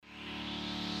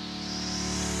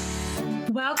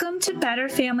Welcome to Better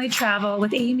Family Travel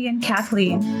with Amy and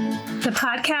Kathleen, the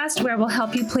podcast where we'll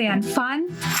help you plan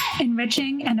fun,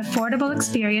 enriching, and affordable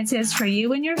experiences for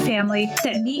you and your family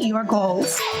that meet your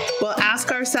goals. We'll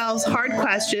ask ourselves hard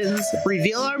questions,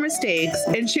 reveal our mistakes,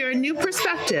 and share a new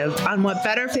perspective on what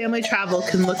better family travel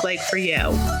can look like for you.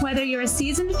 Whether you're a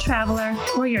seasoned traveler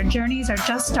or your journeys are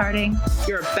just starting,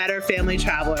 you're a better family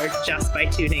traveler just by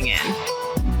tuning in.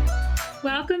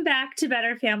 Welcome back to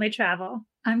Better Family Travel.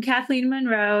 I'm Kathleen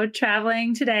Monroe,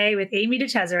 traveling today with Amy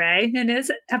DeCesare. In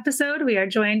this episode, we are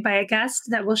joined by a guest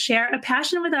that will share a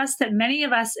passion with us that many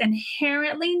of us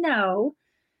inherently know,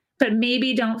 but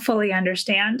maybe don't fully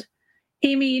understand.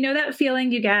 Amy, you know that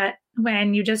feeling you get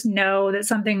when you just know that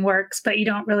something works, but you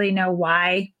don't really know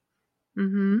why?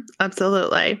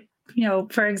 Absolutely. You know,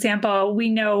 for example,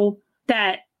 we know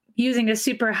that using a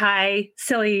super high,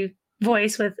 silly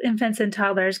voice with infants and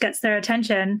toddlers gets their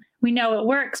attention. We know it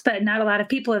works, but not a lot of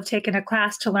people have taken a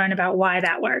class to learn about why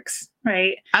that works,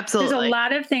 right? Absolutely. There's a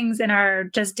lot of things in our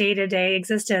just day-to-day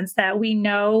existence that we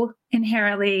know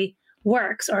inherently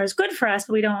works or is good for us,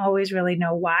 but we don't always really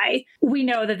know why. We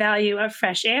know the value of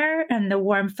fresh air and the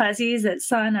warm fuzzies that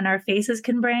sun on our faces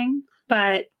can bring,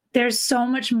 but there's so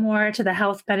much more to the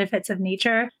health benefits of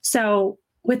nature. So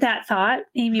with that thought,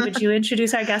 Amy, would you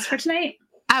introduce our guest for tonight?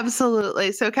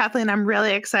 Absolutely. So, Kathleen, I'm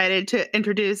really excited to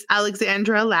introduce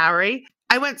Alexandra Lowry.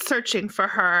 I went searching for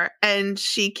her and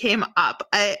she came up.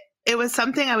 It was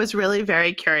something I was really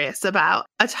very curious about,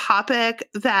 a topic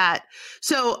that,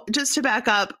 so just to back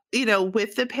up,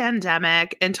 with the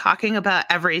pandemic and talking about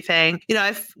everything,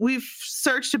 we've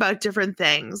searched about different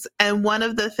things. And one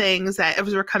of the things that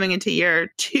as we're coming into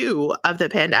year 2 of the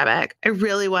pandemic, I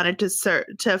really wanted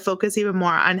to focus even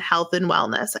more on health and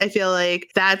wellness. I feel like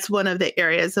that's one of the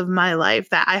areas of my life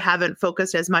that I haven't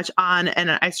focused as much on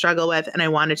and I struggle with, and I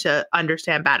wanted to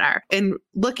understand better. And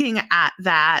looking at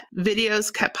that,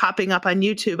 videos kept popping up on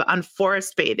YouTube on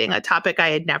forest bathing, a topic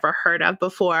I had never heard of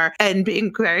before, and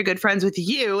being very good friends with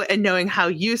you and knowing how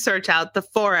you search out the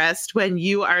forest when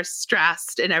you are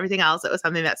stressed and everything else, it was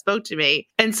something that spoke to me.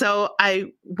 And so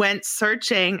I went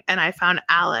searching and I found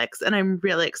Alex, and I'm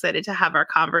really excited to have our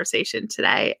conversation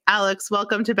today. Alex,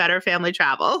 welcome to Better Family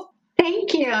Travel.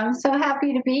 Thank you. I'm so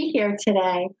happy to be here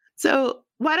today. So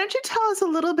why don't you tell us a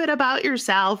little bit about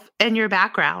yourself and your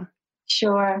background?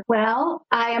 Sure. Well,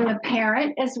 I am a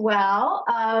parent as well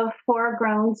of 4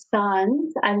 grown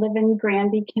sons. I live in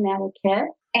Granby, Connecticut,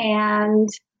 and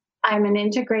I'm an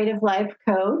integrative life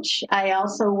coach. I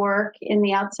also work in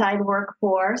the outside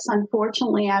workforce.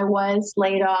 Unfortunately, I was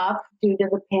laid off due to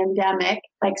the pandemic,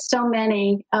 like so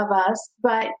many of us.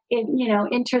 But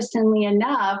interestingly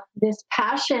enough, this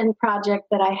passion project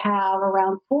that I have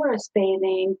around forest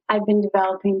bathing, I've been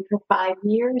developing for 5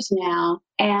 years now.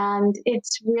 And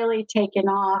it's really taken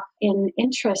off in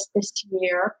interest this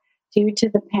year due to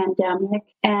the pandemic.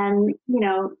 And,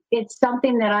 it's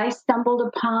something that I stumbled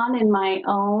upon in my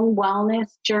own wellness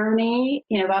journey.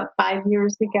 About 5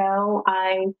 years ago,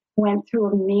 I went through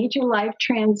a major life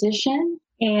transition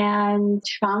and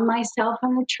found myself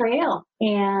on the trail.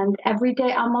 And every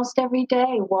day, almost every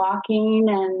day, walking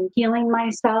and healing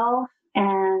myself,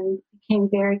 and became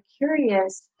very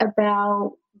curious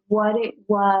about what it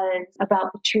was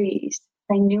about the trees.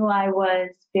 I knew I was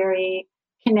very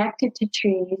connected to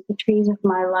trees, the trees of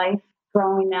my life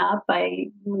growing up. When I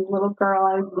was a little girl,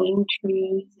 I would name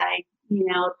trees. I,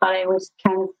 thought I was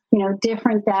kind of,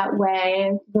 different that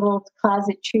way, a little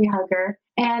closet tree hugger.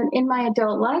 And in my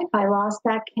adult life, I lost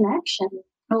that connection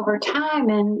over time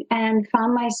and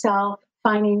found myself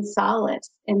finding solace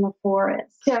in the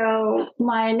forest. So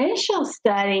my initial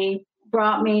study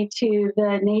brought me to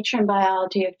the nature and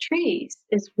biology of trees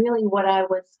is really what I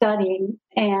was studying.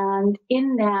 And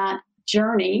in that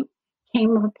journey,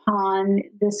 came upon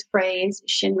this phrase,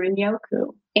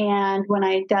 Shinrin-yoku. And when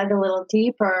I dug a little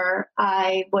deeper,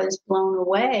 I was blown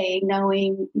away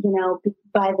knowing,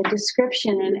 by the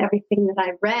description and everything that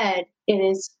I read, it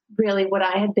is really what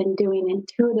I had been doing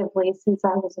intuitively since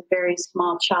I was a very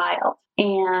small child.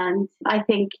 And I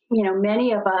think,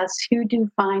 many of us who do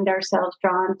find ourselves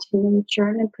drawn to nature,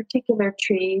 and in particular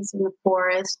trees in the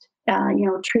forest,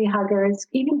 tree huggers,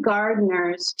 even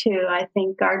gardeners too. I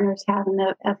think gardeners have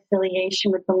an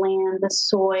affiliation with the land, the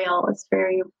soil is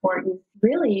very important.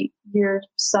 Really, you're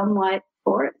somewhat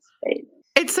forest bathing.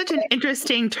 It's such an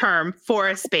interesting term,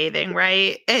 forest bathing,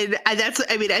 right? And I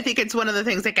think it's one of the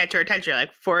things that get your attention,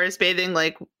 like forest bathing,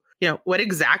 like, what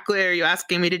exactly are you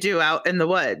asking me to do out in the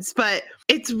woods? But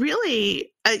it's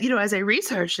really, as I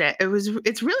researched it,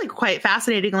 it's really quite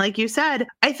fascinating. Like you said,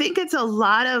 I think it's a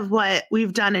lot of what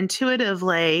we've done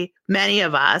intuitively, many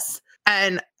of us,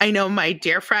 And I know my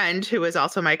dear friend, who is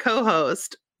also my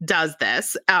co-host, does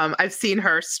this. I've seen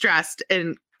her stressed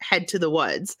and head to the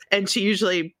woods, and she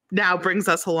usually now brings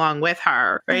us along with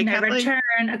her. Right, And I Kathleen?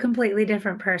 return a completely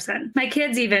different person. My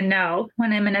kids even know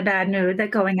when I'm in a bad mood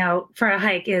that going out for a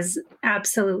hike is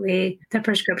absolutely the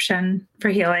prescription for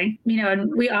healing.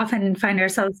 And we often find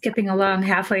ourselves skipping along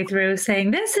halfway through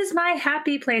saying, "This is my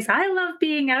happy place. I love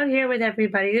being out here with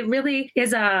everybody." It really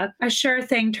is a sure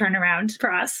thing turnaround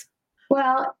for us.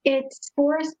 Well, it's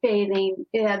forest bathing.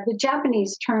 The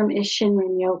Japanese term is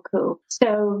Shinrin-yoku.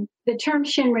 So the term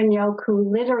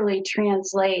Shinrin-yoku literally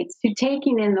translates to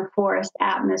taking in the forest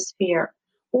atmosphere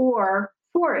or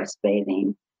forest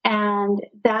bathing. And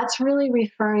that's really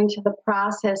referring to the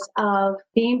process of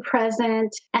being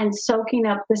present and soaking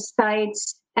up the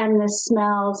sights and the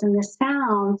smells and the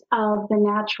sounds of the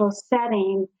natural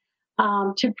setting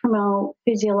to promote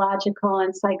physiological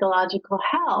and psychological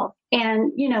health.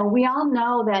 And, we all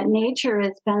know that nature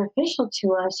is beneficial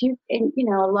to us.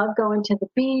 Love going to the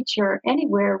beach or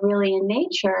anywhere really in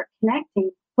nature,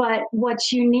 connecting. But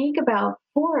what's unique about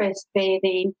forest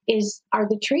bathing are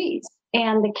the trees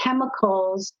and the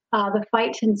chemicals, the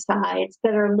phytoncides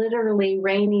that are literally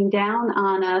raining down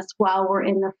on us while we're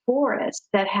in the forest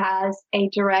that has a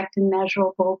direct and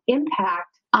measurable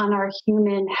impact on our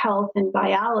human health and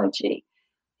biology.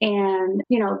 And,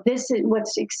 this is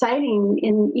what's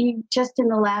exciting just in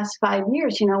the last 5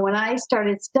 years. When I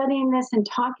started studying this and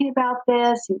talking about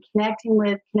this and connecting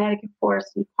with Connecticut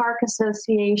Forest and Park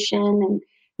Association, and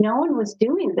no one was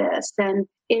doing this. And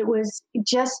it was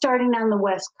just starting on the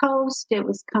West Coast. It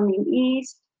was coming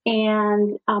east.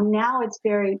 And now it's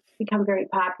become very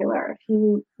popular. If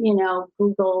you,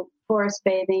 Google forest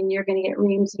bathing, you're going to get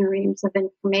reams and reams of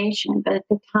information. But at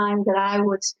the time that I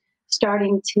was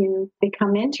starting to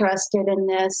become interested in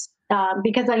this,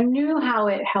 because I knew how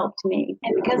it helped me.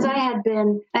 And because I had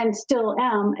been and still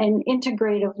am an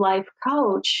integrative life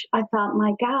coach, I thought,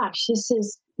 my gosh, this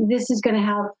is going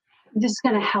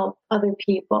to help other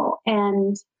people.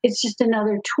 And it's just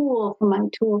another tool for my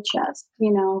tool chest,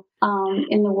 in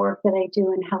the work that I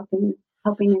do in helping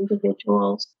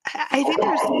individuals. I think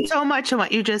there's so much in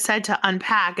what you just said to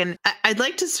unpack, and I'd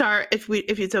like to start, if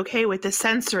it's okay, with the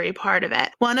sensory part of it.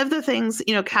 One of the things,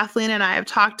 Kathleen and I have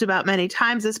talked about many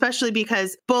times, especially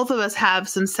because both of us have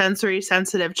some sensory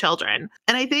sensitive children,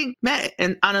 and I think,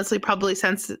 and honestly, probably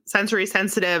sensory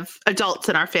sensitive adults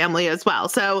in our family as well.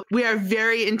 So we are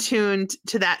very in tune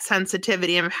to that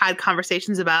sensitivity, and have had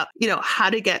conversations about, how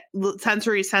to get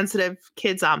sensory sensitive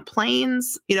kids on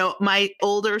planes. My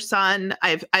older son,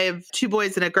 I have two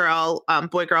boys and a girl,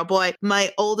 boy, girl, boy.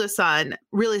 My oldest son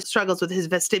really struggles with his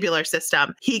vestibular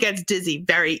system. He gets dizzy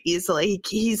very easily.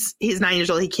 He's 9 years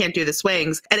old. He can't do the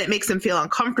swings, and it makes him feel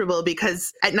uncomfortable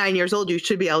because at 9 years old, you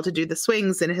should be able to do the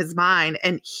swings in his mind,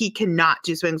 and he cannot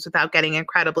do swings without getting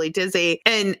incredibly dizzy.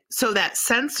 And so that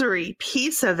sensory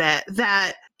piece of it,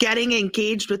 that getting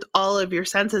engaged with all of your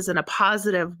senses in a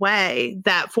positive way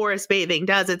that forest bathing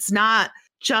does, it's not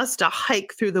just a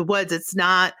hike through the woods. It's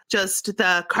not just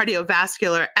the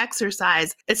cardiovascular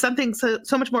exercise. It's something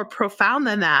so much more profound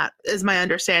than that, is my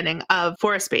understanding of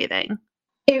forest bathing.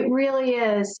 It really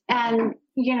is. And,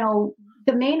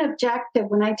 the main objective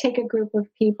when I take a group of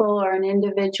people or an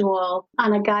individual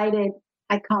on a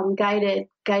I call them guided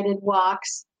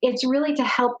walks, it's really to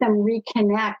help them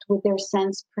reconnect with their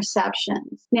sense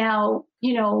perceptions. Now,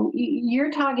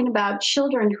 you're talking about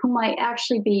children who might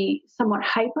actually be somewhat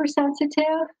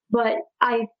hypersensitive, but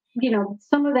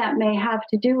some of that may have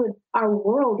to do with our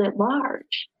world at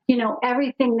large.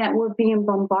 Everything that we're being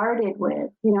bombarded with,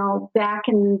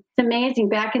 it's amazing.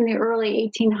 Back in the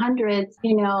early 1800s,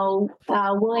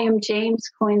 William James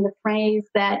coined the phrase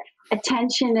that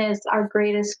attention is our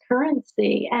greatest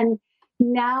currency. And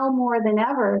now more than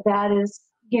ever, that is,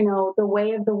 the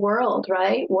way of the world,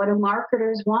 right? What do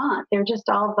marketers want? They're just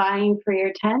all vying for your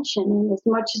attention. And as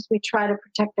much as we try to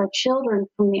protect our children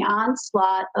from the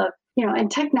onslaught of,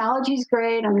 and technology's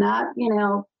great. I'm not,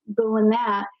 doing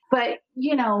that. But,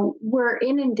 we're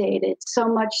inundated so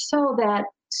much so that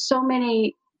so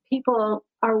many people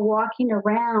are walking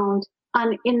around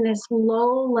in this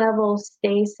low level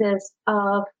stasis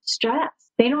of stress.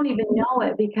 They don't even know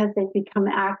it because they've become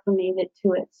acclimated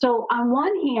to it. So on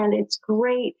one hand, it's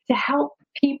great to help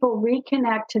people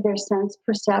reconnect to their sense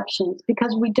perceptions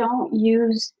because we don't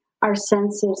use our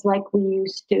senses like we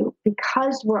used to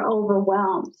because we're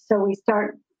overwhelmed. So we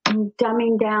start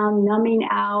dumbing down, numbing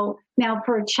out. Now,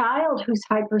 for a child who's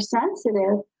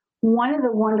hypersensitive, one of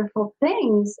the wonderful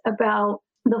things about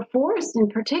the forest in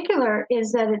particular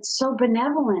is that it's so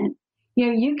benevolent.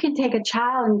 You can take a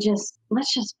child and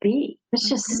let's just be, let's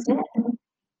just sit.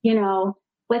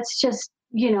 let's just,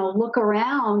 look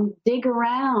around, dig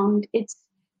around. It's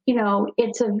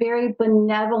a very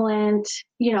benevolent,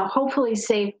 hopefully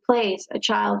safe place a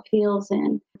child feels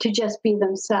in to just be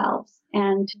themselves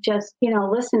and to just,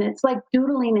 listen, it's like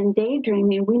doodling and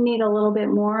daydreaming. We need a little bit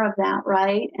more of that,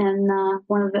 right? And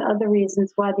one of the other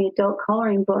reasons why the adult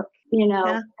coloring book,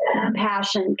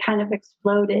 passion kind of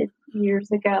exploded years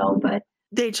ago. But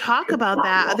they talk about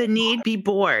that, the need to be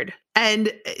bored,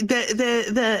 and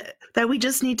that we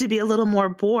just need to be a little more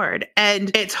bored.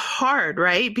 And it's hard,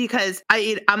 right? Because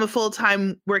I'm a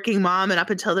full-time working mom, and up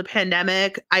until the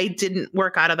pandemic, I didn't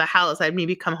work out of the house. I'd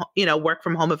maybe come, work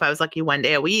from home if I was lucky one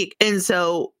day a week. And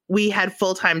so we had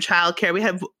full-time childcare.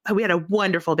 We had a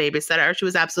wonderful babysitter. She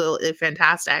was absolutely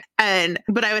fantastic.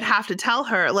 But I would have to tell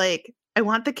her, like, I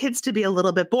want the kids to be a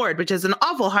little bit bored, which is an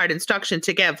awful hard instruction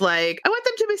to give. Like, I want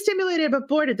them to be stimulated but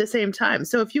bored at the same time.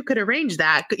 So if you could arrange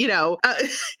that,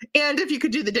 and if you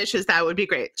could do the dishes, that would be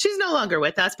great. She's no longer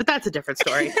with us, but that's a different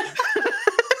story.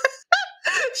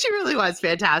 She really was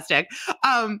fantastic.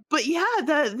 But yeah,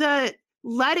 the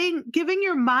giving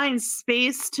your mind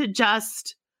space to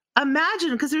just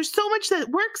imagine, because there's so much that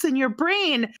works in your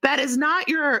brain that is not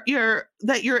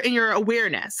that you're in your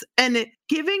awareness, and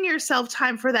giving yourself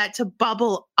time for that to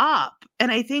bubble up.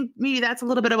 And I think maybe that's a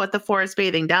little bit of what the forest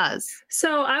bathing does.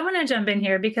 So I want to jump in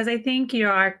here because I think you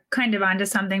are kind of onto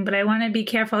something, but I want to be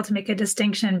careful to make a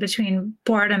distinction between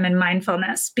boredom and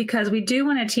mindfulness, because we do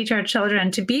want to teach our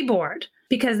children to be bored,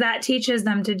 because that teaches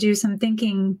them to do some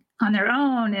thinking on their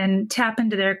own and tap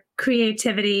into their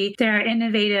creativity, their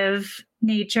innovative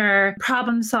nature,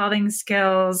 problem-solving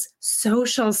skills,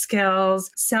 social skills,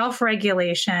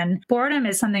 self-regulation. Boredom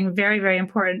is something very, very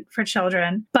important for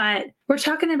children. But we're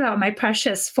talking about my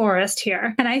precious forest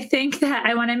here. And I think that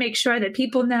I want to make sure that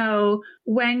people know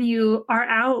when you are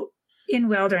out in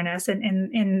wilderness and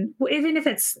even if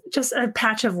it's just a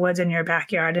patch of woods in your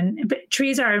backyard, but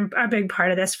trees are a big part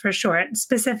of this for sure,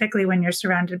 specifically when you're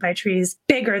surrounded by trees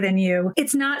bigger than you.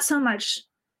 It's not so much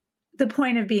the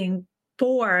point of being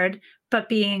bored, but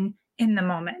being in the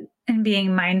moment and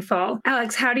being mindful.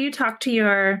 Alex, how do you talk to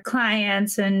your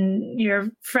clients and your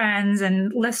friends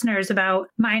and listeners about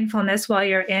mindfulness while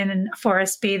you're in a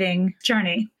forest bathing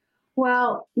journey?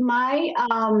 Well, my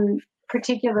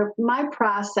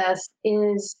process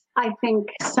is, I think,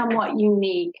 somewhat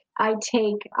unique. I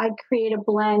create a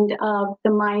blend of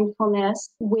the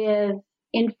mindfulness with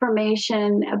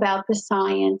information about the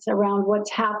science around what's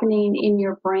happening in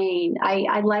your brain.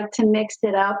 I like to mix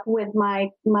it up with my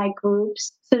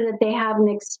groups so that they have an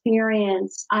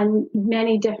experience on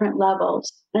many different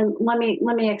levels. And let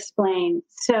me explain.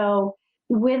 So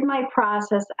with my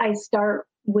process, I start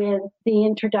with the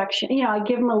introduction. I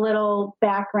give them a little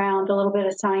background, a little bit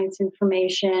of science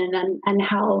information and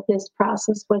how this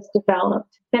process was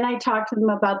developed. Then I talk to them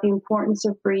about the importance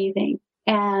of breathing.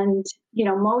 And,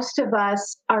 most of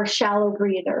us are shallow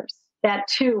breathers. That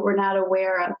too, we're not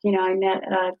aware of. I met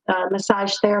a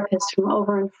massage therapist from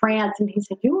over in France, and he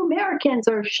said, you Americans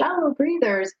are shallow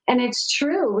breathers. And it's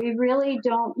true. We really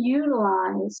don't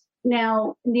utilize.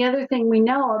 Now, the other thing we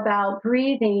know about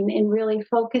breathing and really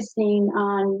focusing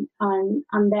on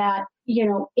that,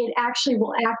 it actually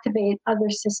will activate other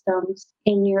systems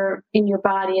in your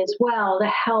body as well to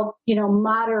help,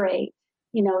 moderate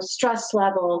stress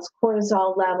levels,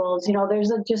 cortisol levels.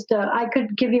 I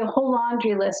could give you a whole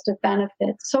laundry list of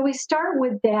benefits. So we start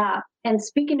with that. And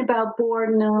speaking about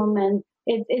boredom, and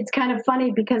it's kind of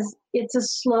funny because it's a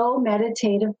slow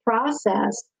meditative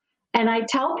process. And I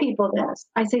tell people this.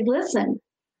 I say, listen,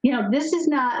 this is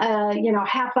not a,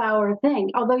 half-hour thing,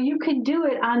 although you can do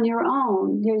it on your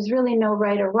own. There's really no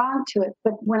right or wrong to it.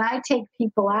 But when I take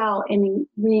people out and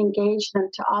re-engage them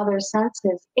to all their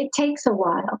senses, it takes a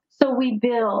while. So we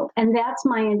build, and that's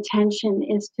my intention,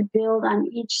 is to build on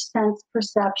each sense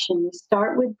perception. We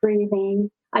start with breathing.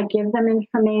 I give them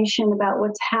information about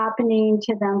what's happening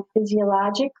to them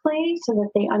physiologically so that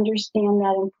they understand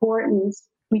that importance.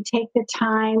 We take the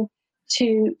time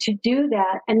to do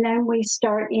that. And then we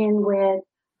start in with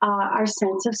our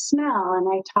sense of smell. And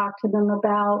I talk to them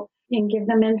about and give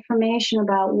them information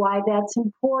about why that's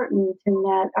important, and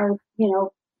that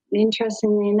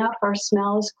interestingly enough, our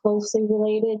smell is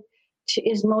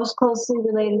most closely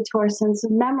related to our sense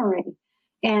of memory.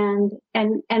 And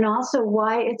also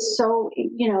why it's so,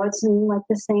 it's in like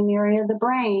the same area of the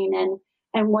brain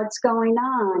and what's going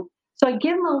on. So I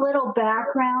give them a little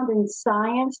background in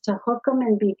science to hook them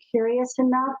and be curious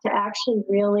enough to actually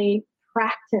really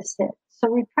practice it. So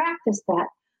we practice that.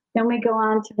 Then we go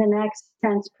on to the next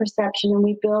sense perception, and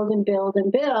we build and build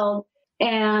and build.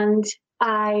 And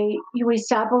we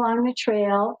stop along the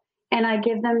trail, And I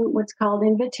give them what's called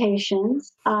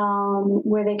invitations,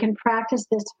 where they can practice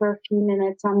this for a few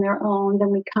minutes on their own. Then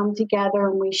we come together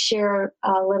and we share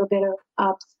a little bit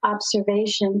of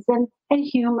observations and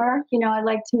humor. I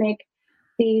like to make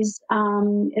these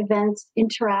events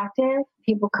interactive.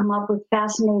 People come up with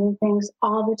fascinating things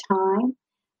all the time.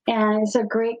 And it's a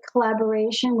great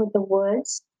collaboration with the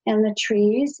woods and the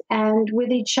trees and with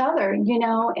each other,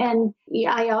 And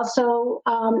I also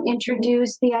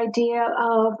introduced the idea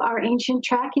of our ancient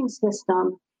tracking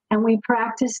system, and we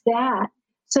practice that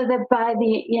so that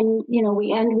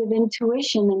we end with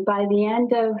intuition, and by the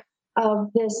end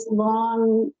of this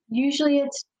long, usually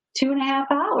it's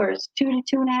 2.5 hours, 2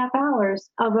 to 2.5 hours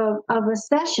of a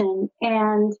session,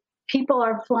 and people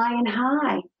are flying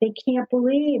high. They can't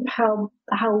believe how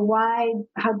wide,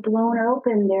 how blown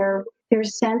open their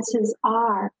senses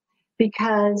are,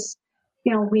 because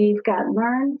we've got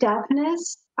learned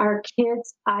deafness. Our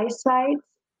kids' eyesight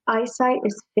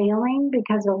is failing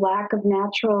because of lack of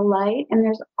natural light, and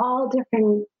there's all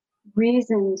different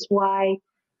reasons why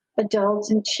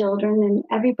adults and children and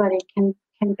everybody can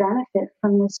benefit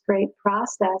from this great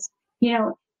process.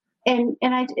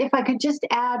 If I could just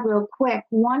add real quick,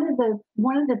 one of the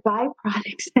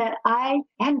byproducts that I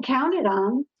hadn't counted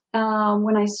on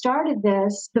when I started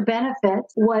this, the benefit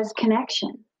was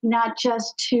connection, not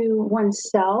just to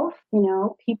oneself.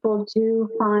 People do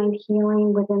find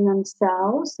healing within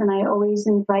themselves, and I always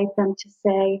invite them to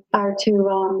say or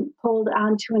to hold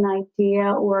on to an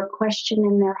idea or a question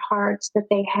in their hearts that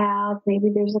they have. Maybe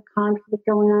there's a conflict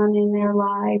going on in their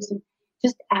lives, and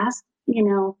just ask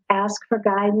for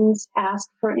guidance, ask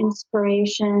for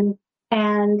inspiration.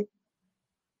 And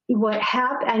what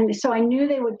happened, so I knew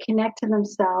they would connect to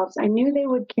themselves. I knew they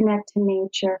would connect to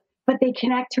nature, but they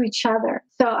connect to each other.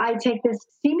 So I take this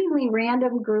seemingly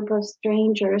random group of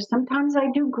strangers. Sometimes I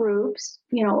do groups,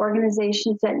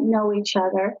 organizations that know each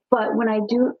other. But when I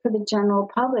do it for the general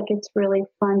public, it's really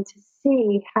fun to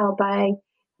see how by,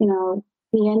 the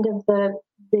end of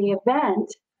the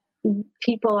event,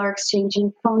 people are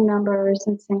exchanging phone numbers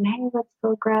and saying, "Hey, let's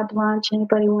go grab lunch.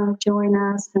 Anybody want to join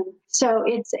us?" And so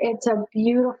it's a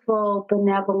beautiful,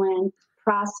 benevolent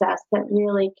process that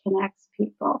really connects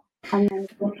people.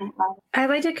 I'd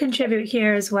like to contribute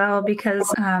here as well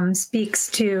because speaks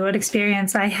to an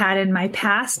experience I had in my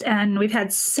past. And we've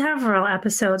had several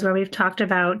episodes where we've talked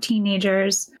about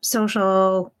teenagers,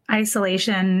 social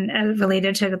isolation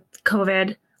related to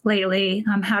COVID lately.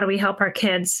 How do we help our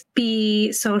kids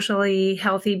be socially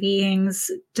healthy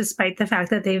beings despite the fact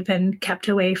that they've been kept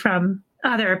away from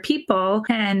other people?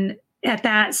 And at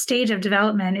that stage of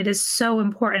development, it is so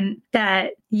important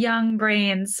that young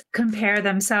brains compare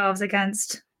themselves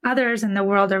against others in the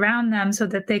world around them so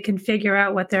that they can figure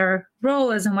out what their role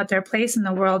is and what their place in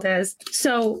the world is.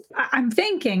 So I'm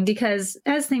thinking, because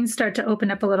as things start to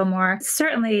open up a little more,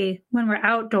 certainly when we're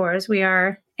outdoors, we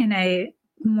are in a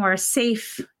more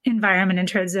safe environment in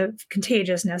terms of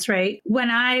contagiousness, right?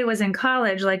 When I was in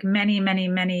college, like many, many,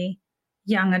 many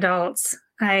young adults,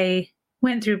 I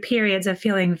went through periods of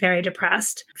feeling very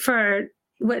depressed for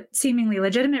what seemingly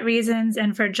legitimate reasons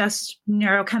and for just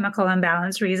neurochemical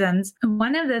imbalance reasons.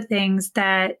 One of the things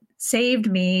that saved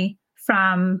me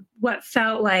from what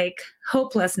felt like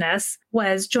hopelessness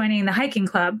was joining the hiking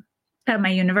club at my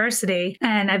university.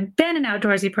 And I've been an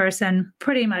outdoorsy person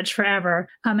pretty much forever.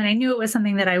 And I knew it was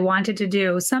something that I wanted to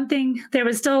do. There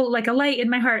was still like a light in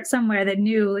my heart somewhere that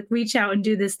knew, like, reach out and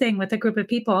do this thing with a group of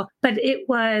people. But it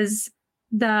was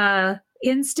the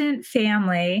instant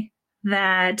family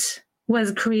that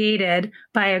was created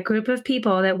by a group of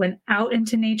people that went out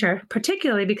into nature,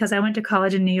 particularly because I went to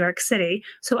college in New York City.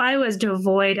 So I was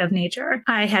devoid of nature.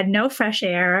 I had no fresh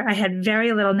air. I had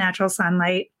very little natural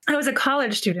sunlight. I was a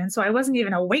college student, so I wasn't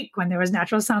even awake when there was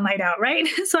natural sunlight out, right?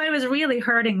 So I was really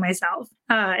hurting myself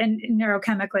and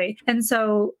neurochemically. And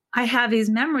so I have these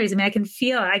memories. I mean, I can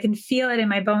feel it in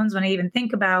my bones when I even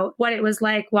think about what it was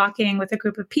like walking with a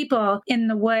group of people in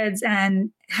the woods and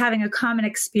having a common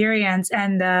experience,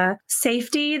 and the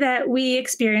safety that we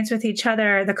experienced with each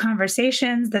other, the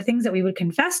conversations, the things that we would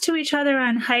confess to each other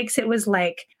on hikes. It was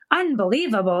like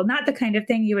unbelievable, not the kind of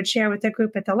thing you would share with a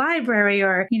group at the library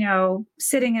or,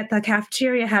 sitting at the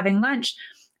cafeteria having lunch.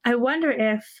 I wonder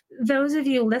if those of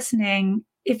you listening,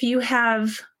 if you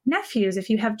have nephews, if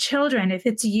you have children, if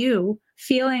it's you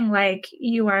feeling like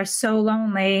you are so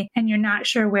lonely and you're not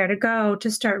sure where to go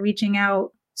to start reaching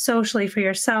out socially for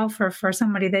yourself or for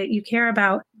somebody that you care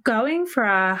about, going for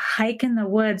a hike in the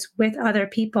woods with other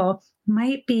people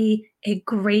might be a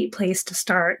great place to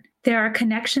start. There are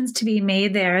connections to be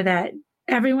made there that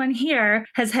everyone here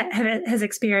has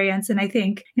experienced. And I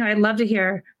think, I'd love to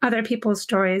hear other people's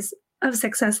stories of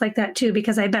success like that too,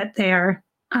 because I bet they are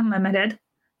unlimited,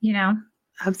 you know?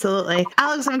 Absolutely.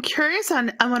 Alex, I'm curious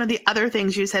on one of the other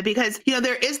things you said, because,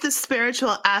 there is the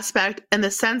spiritual aspect and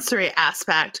the sensory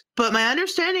aspect. But my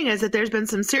understanding is that there's been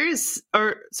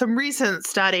some recent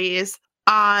studies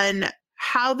on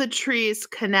how the trees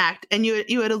connect. And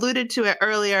you had alluded to it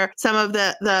earlier, some of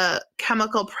the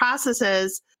chemical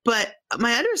processes. But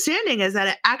my understanding is that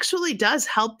it actually does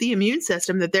help the immune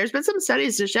system, that there's been some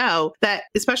studies to show that,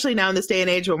 especially now in this day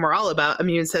and age when we're all about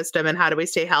immune system and how do we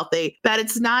stay healthy, that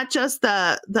it's not just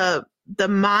the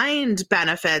mind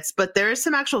benefits, but there is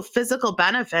some actual physical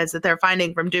benefits that they're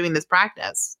finding from doing this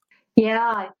practice.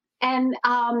 Yeah. And,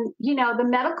 the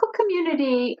medical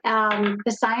community,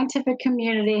 the scientific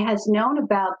community has known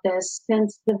about this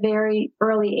since the very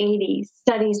early 80s.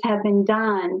 Studies have been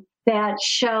done that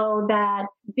show that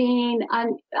being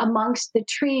amongst the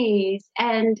trees,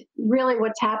 and really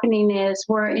what's happening is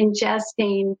we're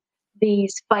ingesting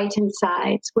these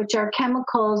phytoncides, which are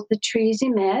chemicals the trees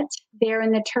emit. They're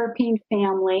in the terpene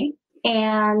family,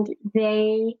 and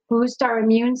they boost our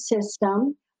immune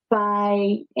system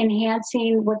by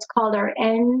enhancing what's called our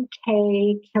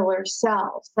NK killer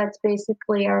cells. That's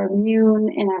basically our immune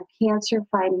and our cancer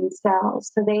fighting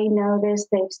cells. So they know this,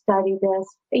 they've studied this.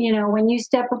 When you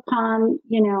step upon,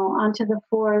 onto the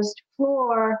forest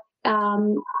floor,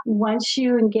 once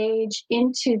you engage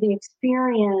into the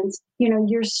experience,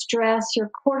 your stress, your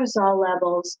cortisol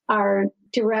levels are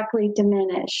directly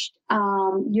diminished.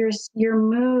 Your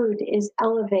mood is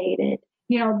elevated.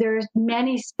 There's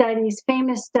many studies,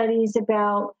 famous studies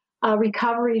about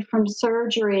recovery from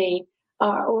surgery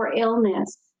or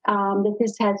illness, that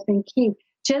this has been key.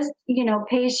 Just,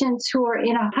 patients who are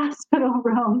in a hospital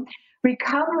room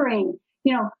recovering,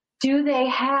 do they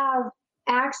have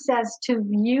access to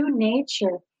view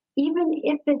nature, even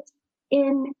if it's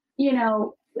in,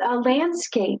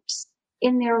 landscapes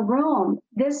in their room?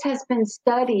 This has been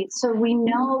studied. So we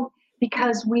know,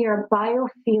 because we are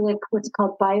biophilic, what's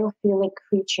called biophilic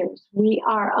creatures. We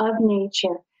are of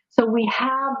nature. So we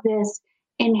have this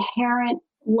inherent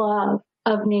love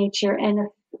of nature and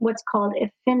what's called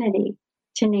affinity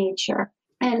to nature.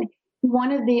 And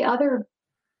one of the other,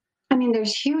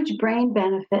 there's huge brain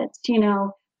benefits,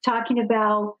 talking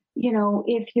about,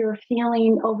 if you're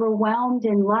feeling overwhelmed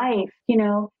in life,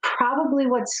 probably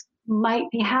what's might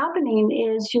be happening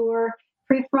is your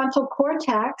prefrontal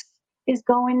cortex is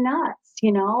going nuts,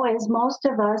 as most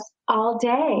of us all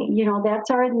day. That's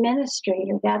our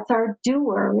administrator, that's our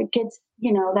doer. It gets,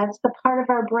 that's the part of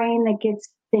our brain that gets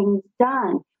things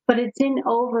done, but it's in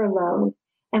overload.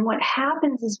 And what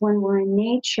happens is when we're in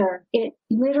nature, it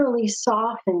literally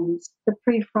softens the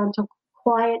prefrontal,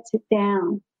 quiets it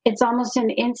down. It's almost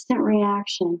an instant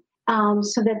reaction,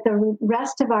 so that the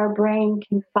rest of our brain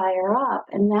can fire up.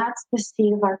 And that's the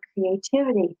seat of our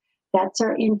creativity. That's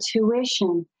our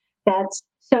intuition.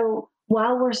 So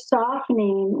while we're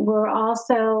softening, we're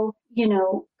also,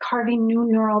 carving new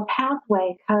neural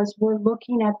pathway, because we're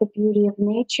looking at the beauty of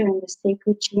nature and the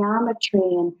sacred geometry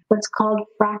and what's called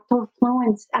fractal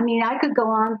fluence. I could go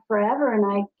on forever, and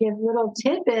I give little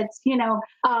tidbits,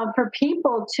 for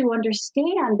people to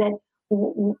understand that,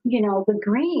 the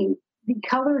green, the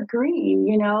color green,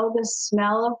 the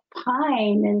smell of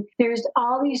pine. And there's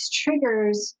all these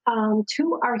triggers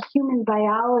to our human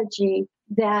biology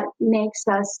that makes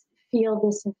us feel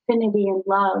this affinity and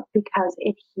love, because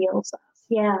it heals us.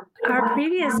 Yeah. Our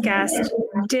previous guest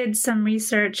did some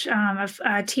research of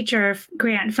a teacher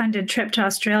grant-funded trip to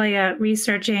Australia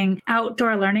researching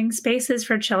outdoor learning spaces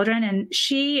for children. And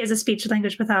she is a speech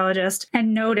language pathologist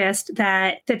and noticed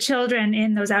that the children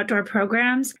in those outdoor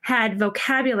programs had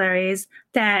vocabularies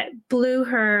that blew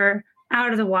her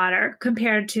out of the water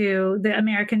compared to the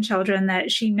American children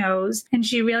that she knows. And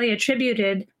she really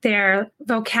attributed their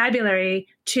vocabulary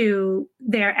to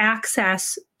their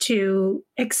access to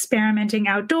experimenting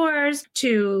outdoors,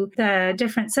 to the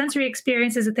different sensory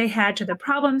experiences that they had, to the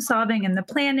problem solving and the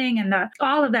planning and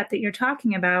all of that you're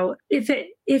talking about.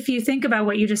 If you think about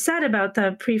what you just said about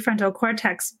the prefrontal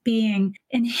cortex being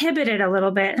inhibited a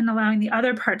little bit and allowing the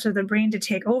other parts of the brain to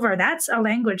take over, that's a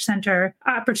language center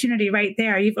opportunity right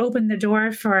there. You've opened the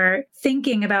door for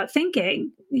thinking about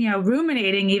thinking.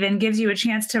 Ruminating even gives you a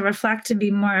chance to reflect and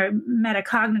be more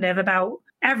metacognitive about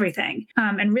everything,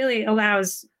 and really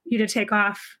allows you to take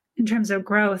off in terms of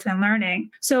growth and learning.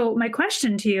 So my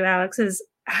question to you, Alex, is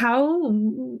how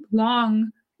long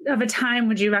of a time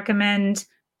would you recommend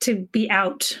to be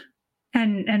out?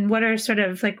 And what are sort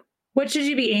of what should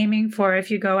you be aiming for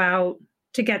if you go out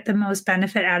to get the most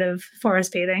benefit out of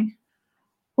forest bathing?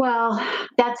 Well,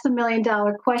 that's the $1 million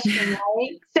question,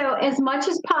 right? So as much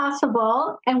as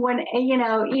possible, and when,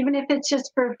 even if it's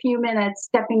just for a few minutes,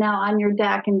 stepping out on your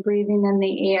deck and breathing in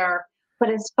the air. But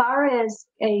as far as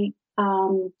a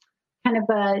kind of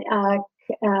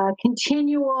a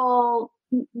continual,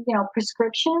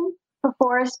 prescription for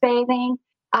forest bathing,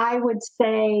 I would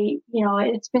say,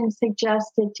 it's been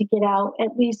suggested to get out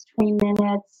at least 20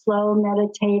 minutes, slow,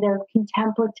 meditative,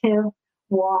 contemplative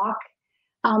walk.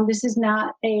 This is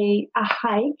not a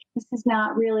hike. This is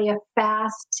not really a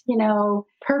fast,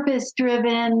 purpose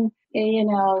driven,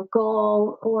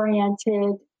 goal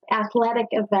oriented athletic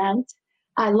event.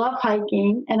 I love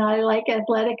hiking and I like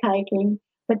athletic hiking,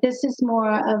 but this is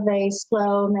more of a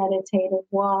slow meditative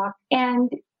walk.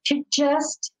 And to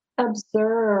just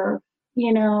observe,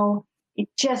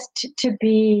 just to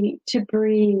be, to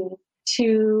breathe,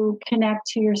 to connect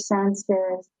to your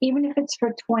senses, even if it's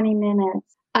for 20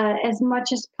 minutes, as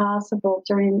much as possible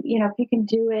during, if you can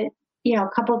do it, a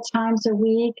couple of times a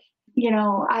week.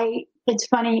 It's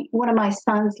funny, one of my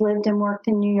sons lived and worked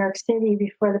in New York City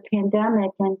before the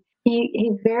pandemic, and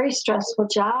he very stressful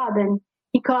job. And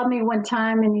he called me one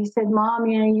time and he said, Mom,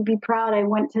 you'd be proud. I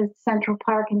went to Central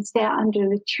Park and sat under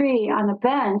the tree on a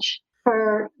bench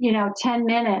for, 10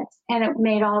 minutes, and it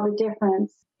made all the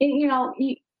difference. You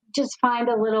just find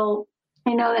a little,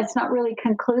 I know that's not really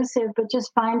conclusive, but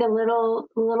just find a little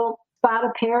spot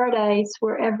of paradise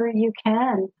wherever you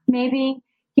can. Maybe,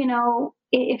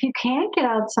 if you can't get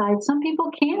outside, some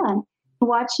people can.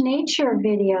 Watch nature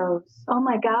videos. Oh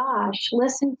my gosh.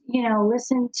 Listen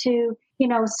to,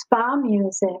 spa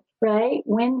music, right?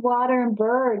 Wind, water, and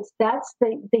birds. That's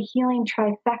the healing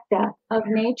trifecta of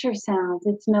nature sounds.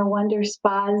 It's no wonder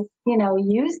spas,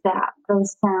 use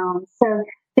those sounds. So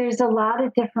there's a lot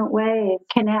of different ways to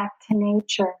connect to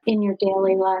nature in your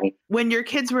daily life. When your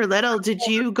kids were little, did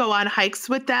you go on hikes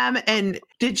with them? And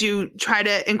did you try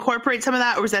to incorporate some of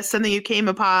that? Or was that something you came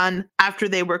upon after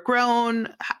they were grown?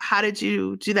 How did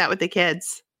you do that with the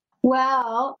kids?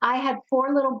 Well, I had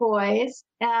 4 little boys,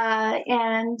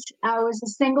 and I was a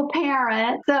single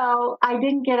parent, so I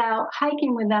didn't get out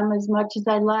hiking with them as much as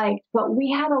I liked. But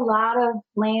we had a lot of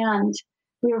land.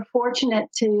 We were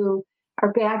fortunate to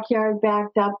our backyard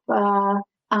backed up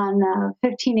on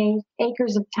 15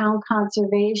 acres of town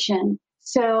conservation.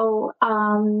 So,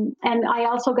 and I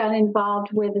also got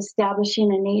involved with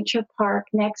establishing a nature park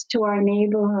next to our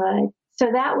neighborhood.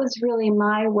 So that was really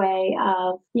my way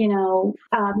of,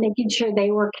 making sure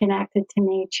they were connected to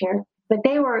nature. But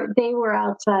they were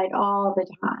outside all the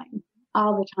time.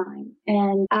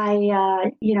 And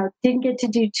I, didn't get to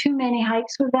do too many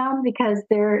hikes with them because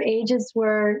their ages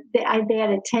they had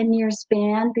a 10-year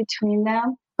span between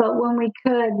them. But when we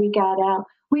could, we got out.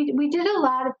 We did a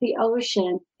lot at the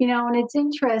ocean, and it's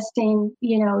interesting,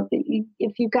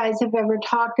 if you guys have ever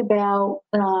talked about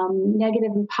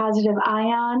negative and positive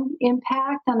ion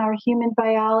impact on our human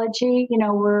biology.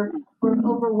 We're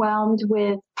overwhelmed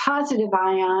with positive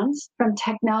ions from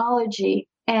technology,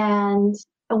 and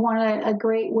a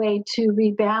great way to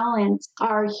rebalance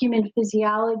our human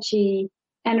physiology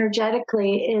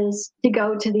energetically is to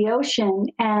go to the ocean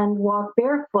and walk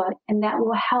barefoot, and that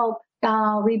will help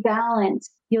rebalance.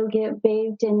 You'll get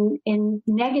bathed in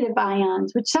negative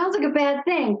ions, which sounds like a bad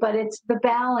thing, but it's the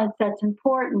balance that's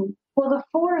important. Well, the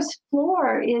forest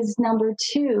floor is number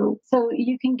 2. So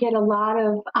you can get a lot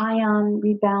of ion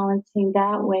rebalancing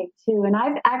that way too. And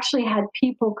I've actually had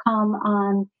people come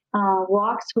on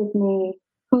walks with me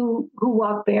who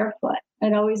walk barefoot.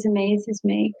 It always amazes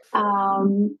me.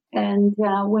 And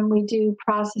when we do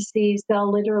processes,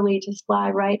 they'll literally just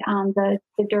lie right on the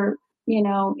dirt,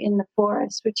 in the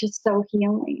forest, which is so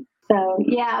healing. So,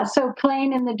 so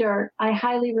playing in the dirt, I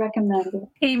highly recommend it.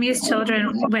 Amy's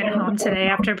children went home today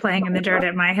after playing in the dirt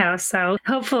at my house. So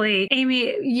hopefully,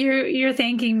 Amy, you're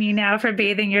thanking me now for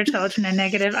bathing your children in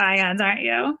negative ions, aren't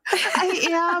you?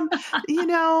 I am,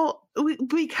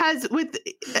 because with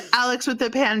Alex, with the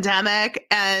pandemic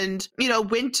and,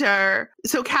 winter.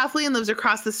 So Kathleen lives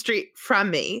across the street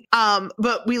from me.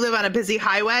 But we live on a busy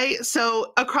highway.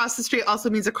 So across the street also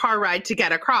means a car ride to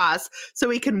get across. So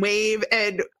we can wave.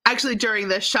 And actually during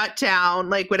the shutdown,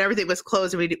 like when everything was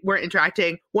closed and we weren't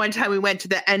interacting, one time we went to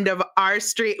the end of our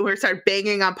street and we started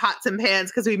banging on pots and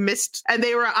pans because we missed, and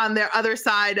they were on their other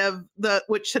side of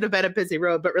which should have been a busy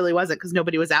road, but really wasn't because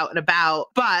nobody was out and about.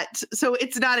 But so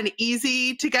it's not an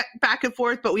easy to get back and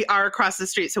forth, but we are across the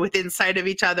street. So within sight of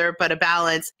each other, but a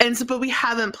balance. And so, but we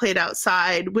haven't played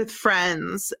outside with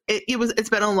friends. It's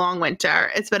been a long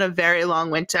winter. It's been a very long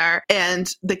winter. And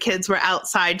the kids were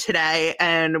outside today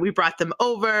and we brought them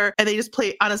over and they just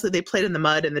played, honestly, they played in the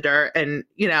mud and the dirt and,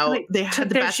 they had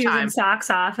the best shoes time. And socks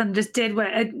off and just did what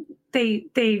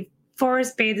they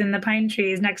forest bathed in the pine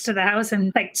trees next to the house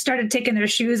and like started taking their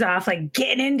shoes off, like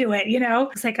getting into it,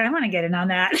 It's like, I want to get in on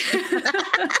that.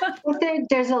 Well,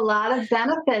 there's a lot of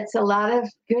benefits, a lot of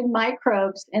good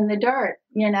microbes in the dirt,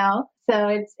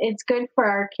 So it's good for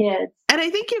our kids. And I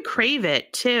think you crave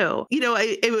it too.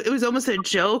 It was almost a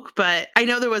joke, but I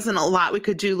know there wasn't a lot we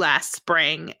could do last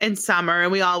spring and summer,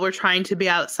 and we all were trying to be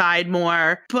outside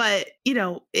more. But,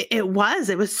 it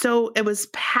was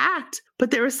packed,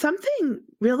 but there was something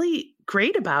really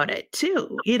great about it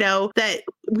too, that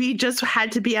we just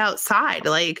had to be outside.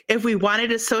 Like if we wanted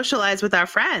to socialize with our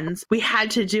friends, we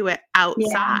had to do it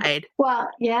outside. Yeah. Well,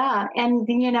 yeah. And,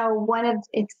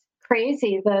 it's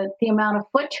crazy, the amount of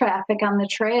foot traffic on the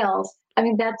trails. I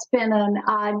mean, that's been an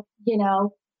odd,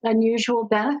 unusual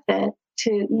benefit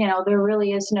to, there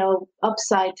really is no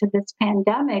upside to this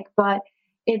pandemic, but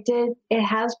it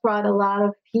has brought a lot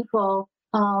of people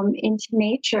into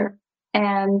nature.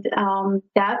 And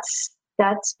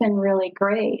that's been really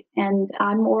great. And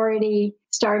I'm already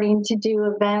starting to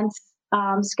do events,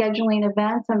 scheduling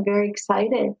events. I'm very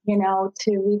excited,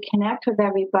 to reconnect with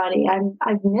everybody.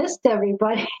 I've missed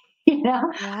everybody. Yeah.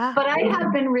 But I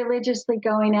have been religiously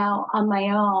going out on my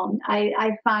own.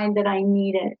 I find that I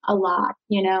need it a lot,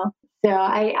 So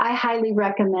I highly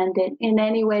recommend it in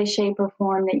any way, shape, or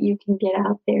form that you can get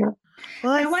out there.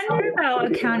 Well, I wonder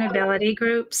about accountability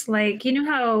groups. Like,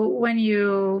 how when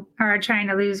you are trying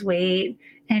to lose weight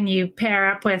and you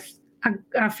pair up with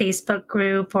a Facebook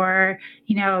group or,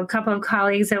 a couple of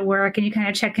colleagues at work and you kind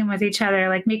of check in with each other,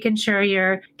 like making sure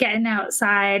you're getting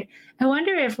outside. I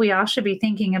wonder if we all should be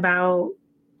thinking about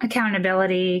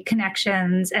accountability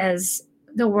connections as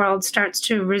the world starts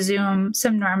to resume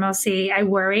some normalcy. I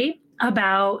worry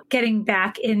about getting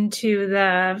back into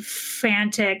the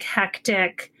frantic,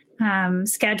 hectic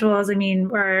schedules. I mean,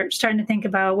 we're starting to think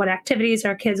about what activities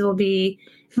our kids will be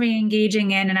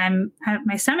re-engaging in, and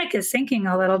my stomach is sinking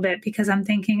a little bit because I'm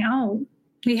thinking, oh,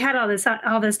 we had all this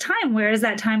time. Where is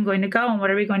that time going to go, and what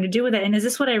are we going to do with it? And is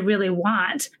this what I really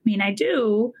want? I mean, I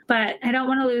do, but I don't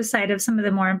want to lose sight of some of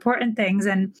the more important things.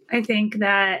 And I think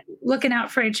that looking out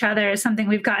for each other is something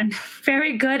we've gotten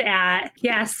very good at.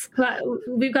 Yes,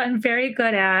 we've gotten very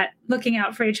good at looking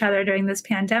out for each other during this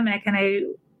pandemic, and I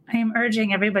am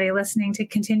urging everybody listening to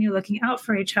continue looking out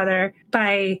for each other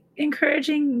by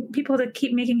encouraging people to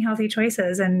keep making healthy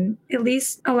choices and at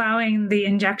least allowing the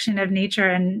injection of nature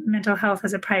and mental health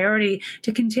as a priority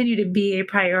to continue to be a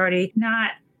priority,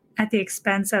 not at the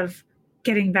expense of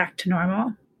getting back to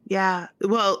normal. Yeah.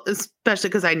 Well, especially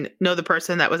because I know the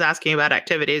person that was asking about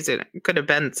activities. It could have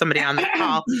been somebody on the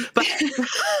call. But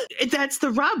that's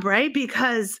the rub, right?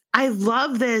 Because I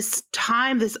love this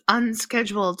time, this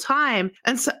unscheduled time.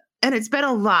 And it's been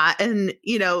a lot. And,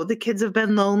 the kids have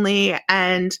been lonely.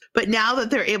 But now that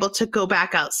they're able to go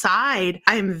back outside,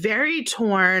 I'm very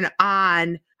torn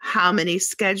on how many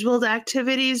scheduled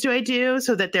activities do I do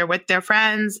so that they're with their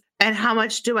friends, and how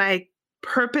much do I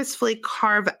purposefully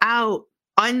carve out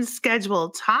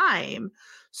unscheduled time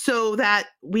so that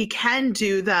we can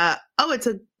do it's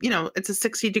a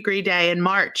 60-degree day in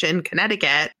March in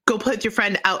Connecticut. Go play with your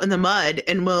friend out in the mud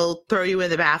and we'll throw you in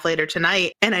the bath later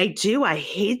tonight. And I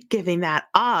hate giving that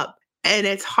up. And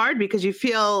it's hard because you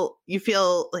feel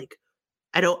like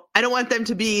I don't want them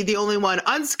to be the only one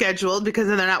unscheduled because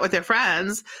then they're not with their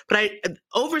friends, but I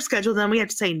overschedule them. We have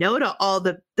to say no to all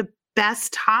the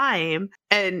best time.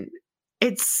 And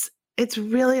it's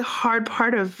really hard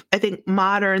part of, I think,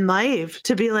 modern life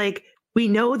to be like, we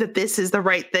know that this is the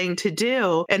right thing to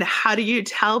do. And how do you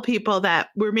tell people that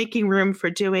we're making room for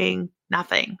doing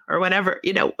nothing or whatever,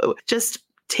 just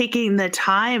taking the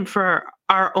time for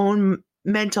our own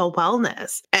mental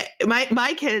wellness.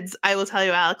 My kids, I will tell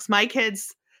you, Alex, my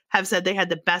kids have said they had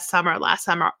the best last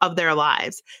summer of their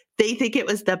lives. They think it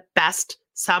was the best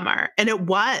summer. And it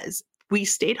was. We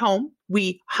stayed home.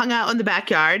 We hung out in the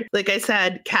backyard. Like I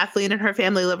said, Kathleen and her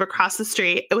family live across the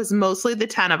street. It was mostly the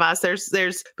 10 of us.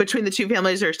 There's between the two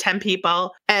families, there's 10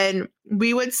 people. And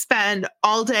we would spend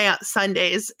all day on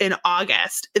Sundays in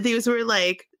August. These were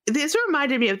like These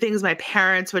reminded me of things my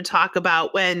parents would talk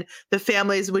about when the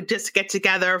families would just get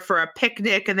together for a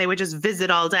picnic and they would just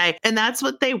visit all day. And that's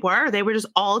what they were. They were just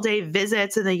all day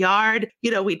visits in the yard.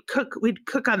 We'd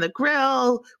cook on the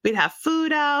grill. We'd have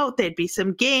food out. There'd be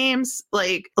some games,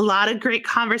 like a lot of great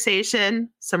conversation,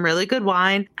 some really good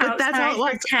wine. But Outside that's all it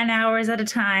was. for 10 hours at a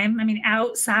time. I mean,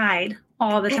 outside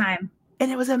all the time.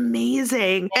 And it was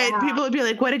amazing. Yeah. And people would be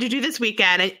like, what did you do this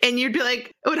weekend? And you'd be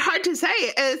like, it was hard to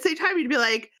say. And at the same time, you'd be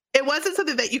like, it wasn't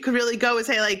something that you could really go and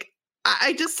say, like,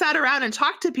 I just sat around and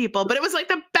talked to people, but it was like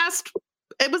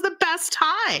it was the best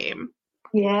time.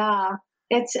 Yeah.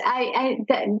 That's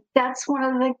one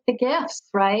of the gifts,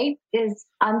 right? Is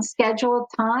unscheduled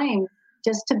time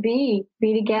just to be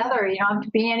together. You don't have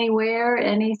to be anywhere,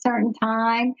 any certain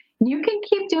time. You can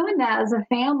keep doing that as a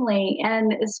family.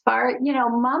 And as far,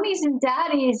 mommies and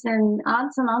daddies and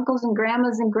aunts and uncles and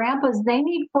grandmas and grandpas, they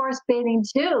need forest bathing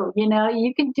too.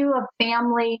 You can do a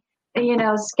family,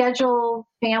 schedule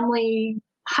family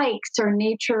hikes or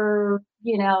nature,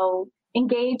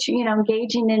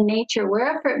 engaging in nature,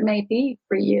 wherever it may be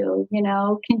for you,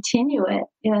 continue it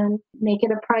and make it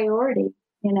a priority,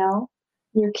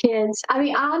 your kids. I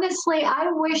mean, honestly,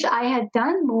 I wish I had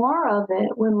done more of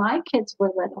it when my kids were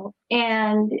little.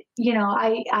 And,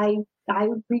 I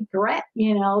regret,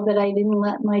 that I didn't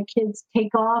let my kids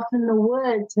take off in the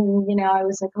woods. And, I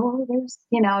was like,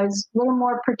 I was a little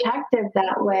more protective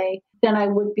that way than I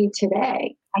would be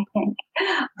today, I think.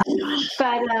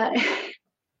 But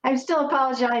I'm still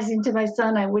apologizing to my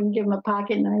son. I wouldn't give him a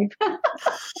pocket knife.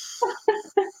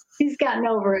 He's gotten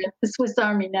over it, the Swiss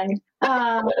Army knife.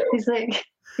 He's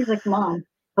like, Mom,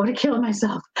 I would have killed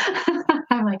myself.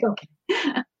 I'm like, okay.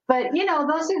 But,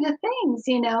 those are the things,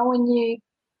 when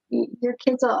your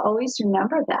kids will always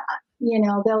remember that.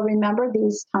 They'll remember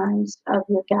these times of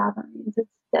your gatherings.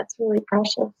 That's really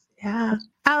precious. Yeah.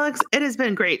 Alex, it has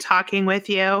been great talking with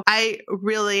you. I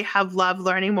really have loved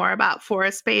learning more about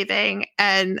forest bathing.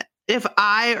 And if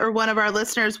I or one of our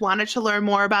listeners wanted to learn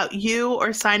more about you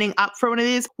or signing up for one of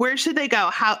these, where should they go?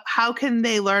 How can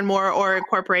they learn more or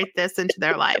incorporate this into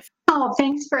their life? Oh,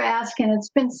 thanks for asking. It's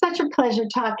been such a pleasure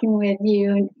talking with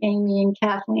you, Amy and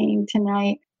Kathleen,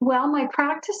 tonight. Well, my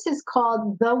practice is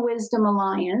called The Wisdom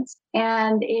Alliance.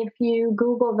 And if you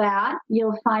Google that,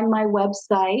 you'll find my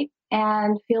website.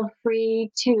 And feel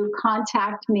free to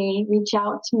contact me, reach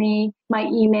out to me. My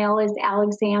email is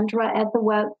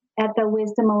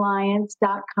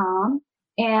alexandra@thewisdomalliance.com.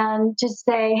 And just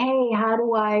say, hey, how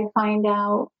do I find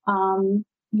out,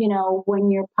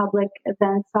 when your public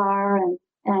events are, and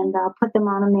put them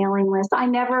on a mailing list. I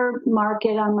never mark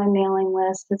it on my mailing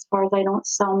list as far as I don't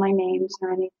sell my names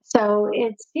or anything. So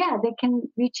they can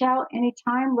reach out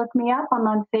anytime, look me up. I'm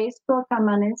on Facebook, I'm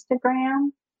on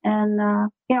Instagram, and,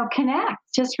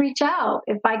 connect, just reach out.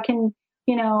 If I can,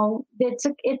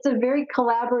 it's a very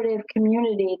collaborative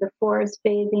community, the forest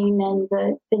bathing and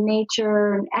the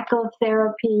nature and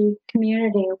ecotherapy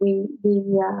community. We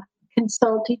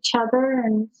consult each other.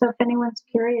 And so if anyone's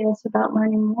curious about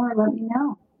learning more, let me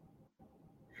know.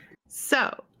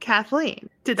 So, Kathleen,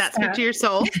 did that speak to your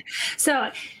soul?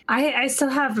 So I still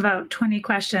have about 20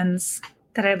 questions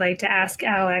that I'd like to ask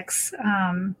Alex.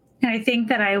 And I think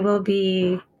that I will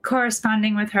be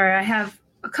corresponding with her. I have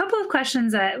a couple of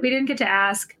questions that we didn't get to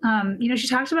ask. She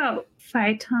talked about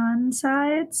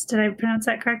phytoncides. Did I pronounce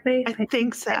that correctly? I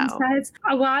think so.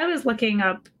 While I was looking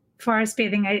up forest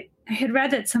bathing, I had read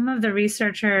that some of the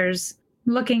researchers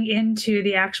looking into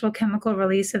the actual chemical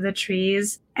release of the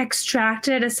trees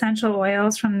extracted essential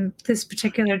oils from this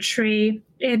particular tree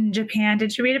in Japan.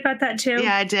 Did you read about that too?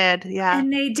 Yeah, I did. Yeah.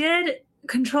 And they did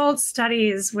controlled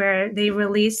studies where they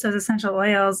released those essential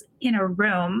oils in a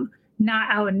room,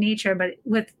 not out in nature, but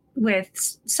with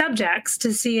subjects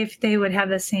to see if they would have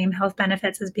the same health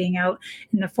benefits as being out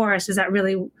in the forest. Is that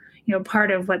really,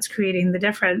 part of what's creating the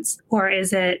difference? Or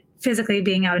is it physically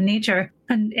being out in nature?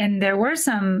 And there were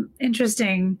some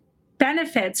interesting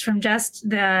benefits from just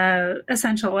the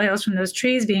essential oils from those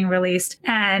trees being released.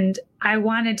 And I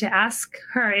wanted to ask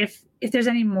her if there's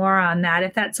any more on that,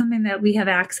 if that's something that we have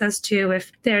access to,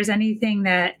 if there's anything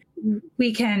that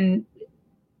we can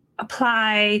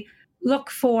apply, look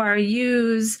for,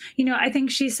 use. I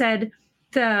think she said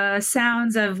the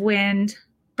sounds of wind,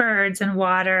 birds, and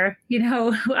water,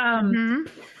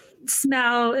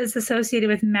 smell is associated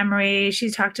with memory. She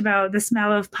talked about the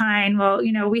smell of pine. Well,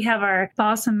 we have our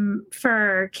balsam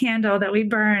fir candle that we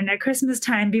burn at Christmas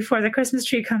time before the Christmas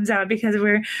tree comes out because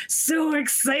we're so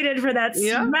excited for that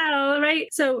smell, right?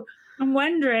 So I'm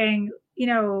wondering,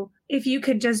 if you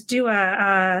could just do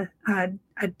a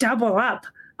double up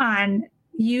on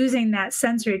using that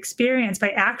sensory experience by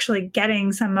actually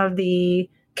getting some of the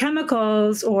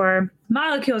chemicals or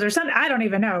molecules or something. I don't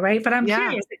even know, right? But I'm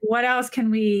curious, like, what else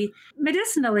can we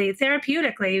medicinally,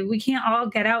 therapeutically? We can't all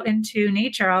get out into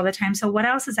nature all the time. So what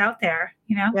else is out there,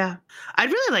 you know? Yeah. I'd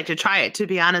really like to try it, to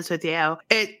be honest with you.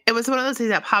 It was one of those things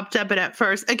that popped up, and at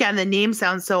first, again, the name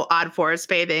sounds so odd, forest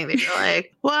bathing, that you're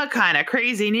like, what kind of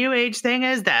crazy new age thing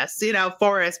is this? You know,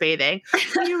 forest bathing.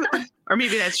 Or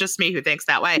maybe that's just me who thinks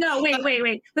that way. No,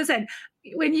 wait. Listen,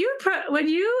 when you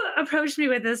approached me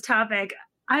with this topic,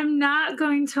 I'm not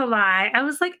going to lie. I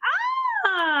was like,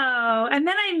 oh, and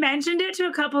then I mentioned it to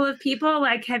a couple of people.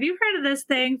 Like, have you heard of this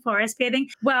thing, forest bathing?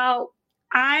 Well,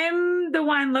 I'm the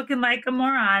one looking like a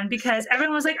moron because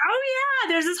everyone was like, oh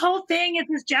yeah, there's this whole thing. It's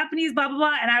this Japanese blah, blah,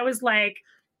 blah. And I was like,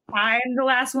 I'm the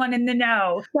last one in the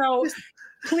know. So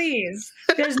please,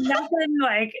 there's nothing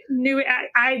like new.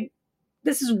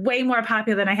 This is way more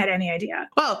popular than I had any idea.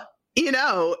 Well, you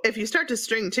know, if you start to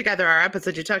string together our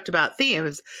episodes, you talked about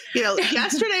themes. You know,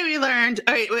 yesterday we learned,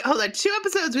 wait, hold on, 2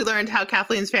 episodes we learned how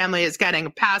Kathleen's family is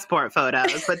getting passport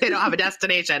photos, but they don't have a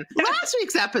destination. Last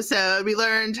week's episode, we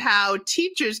learned how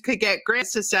teachers could get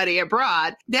grants to study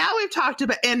abroad. Now we've talked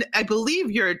about, and I believe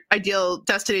your ideal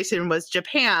destination was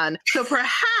Japan. So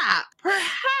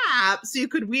perhaps you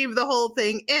could weave the whole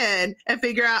thing in and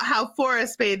figure out how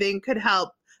forest bathing could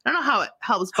help. I don't know how it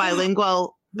helps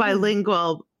bilingual, but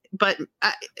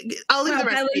I'll leave the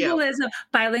rest to you.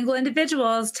 Bilingual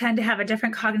individuals tend to have a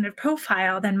different cognitive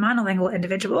profile than monolingual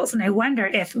individuals. And I wonder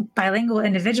if bilingual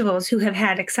individuals who have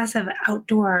had excessive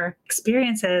outdoor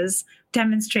experiences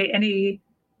demonstrate any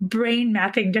brain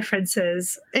mapping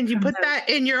differences. And you put that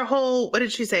in your whole, what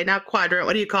did she say? Not quadrant.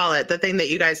 What do you call it? The thing that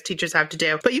you guys teachers have to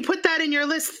do. But you put that in your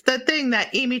list, the thing that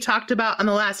Amy talked about on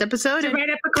the last episode. To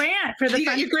write up a grant for the you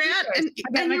got your grant. I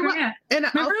got my grant. And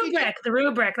The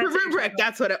rubric. The rubric.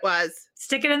 That's what it was.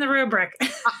 Stick it in the rubric.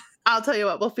 I'll tell you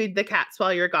what, we'll feed the cats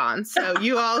while you're gone. So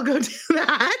you all go do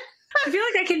that. I feel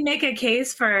like I can make a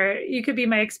case for, you could be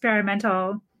my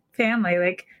experimental family.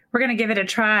 Like, we're going to give it a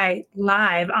try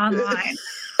live online.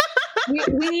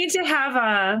 we need to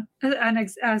have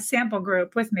a sample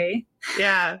group with me.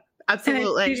 Yeah,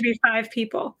 absolutely. And it needs to be 5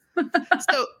 people.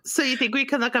 So you think we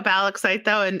could look up Alex's site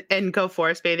though and go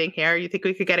forest bathing here? You think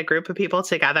we could get a group of people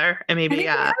together and maybe you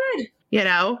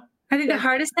know? I think the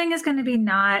hardest thing is going to be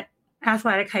not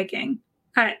athletic hiking.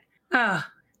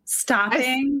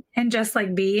 Stopping and just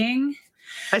like being.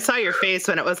 I saw your face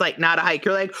when it was like not a hike.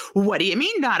 You're like, what do you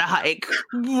mean not a hike?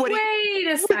 Wait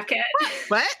a second.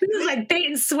 What? This is like bait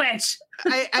and switch.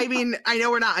 I mean, I know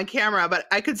we're not on camera, but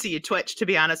I could see you twitch, to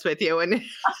be honest with you. And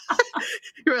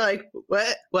you were like,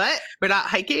 what? We're not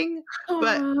hiking?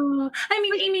 But I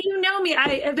mean, Amy, you know me.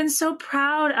 I have been so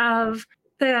proud of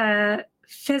the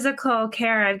physical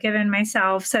care I've given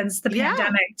myself since the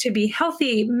pandemic to be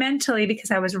healthy mentally, because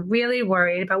I was really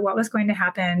worried about what was going to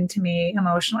happen to me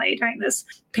emotionally during this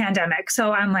pandemic.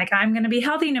 So I'm like, I'm going to be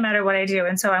healthy no matter what I do.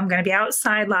 And so I'm going to be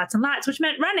outside lots and lots, which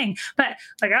meant running. But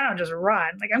like, I don't just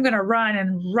run. Like, I'm going to run a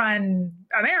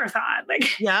marathon.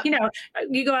 Like, you know,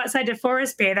 you go outside to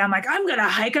forest bathe. I'm like, I'm going to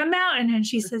hike a mountain. And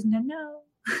she says, no,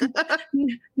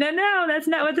 that's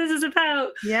not what this is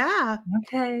about. Yeah.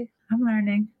 Okay. I'm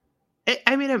learning. It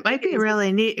might be a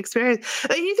really neat experience.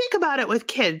 And you think about it with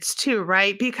kids too,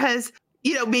 right? Because,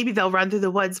 you know, maybe they'll run through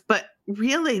the woods, but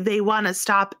really they want to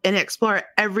stop and explore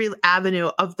every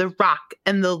avenue of the rock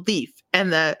and the leaf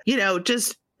and the, you know,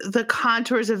 just the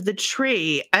contours of the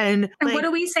tree. And like, what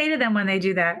do we say to them when they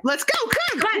do that? Let's go.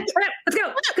 Come on. Let's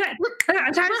go. Good.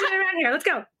 I'm tired of sitting around here. Let's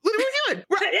go. What are we doing?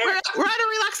 We're on a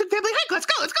relaxing family hike. Let's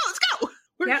go.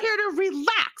 We're here to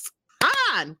relax. Come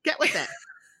on. Get with it.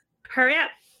 Hurry up.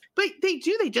 But they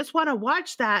just want to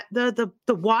watch that, the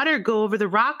water go over the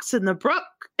rocks in the brook.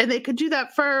 And they could do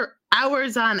that for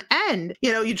hours on end.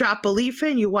 You know, you drop a leaf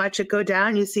in, you watch it go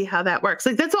down, you see how that works.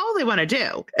 Like, that's all they want to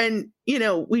do. And, you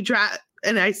know,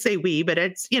 and I say we, but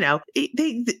it's, you know,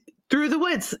 they through the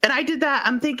woods. And I did that.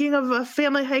 I'm thinking of a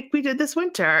family hike we did this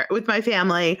winter with my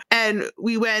family. And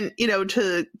we went, you know,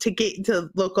 to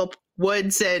local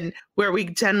woods and where we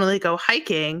generally go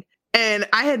hiking. And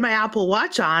I had my Apple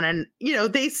Watch on and, you know,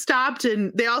 they stopped and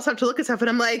they all stopped to look at stuff. And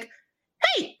I'm like,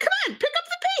 hey, come on, pick up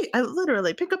the pace. I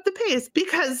literally pick up the pace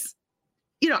because,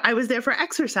 you know, I was there for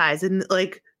exercise and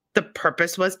like the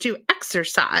purpose was to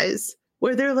exercise,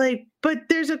 where they're like, but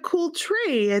there's a cool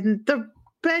tree and the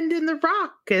bend in the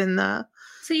rock and the.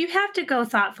 So you have to go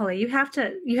thoughtfully. You have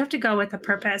to go with the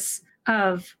purpose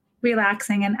of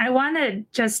relaxing. And I want to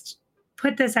just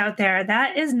put this out there.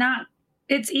 That is not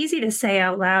it's easy to say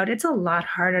out loud. It's a lot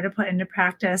harder to put into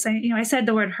practice. I said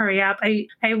the word hurry up. I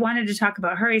wanted to talk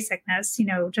about hurry sickness.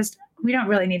 Just we don't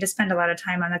really need to spend a lot of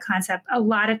time on the concept. A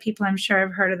lot of people, I'm sure,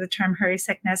 have heard of the term hurry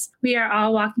sickness. We are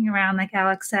all walking around, like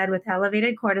Alex said, with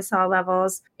elevated cortisol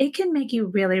levels. It can make you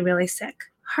really, really sick.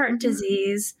 Heart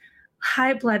disease,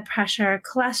 high blood pressure,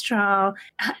 cholesterol,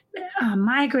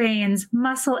 migraines,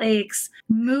 muscle aches,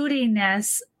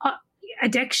 moodiness,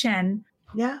 addiction.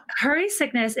 Yeah. Hurry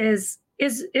sickness is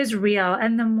real.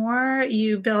 And the more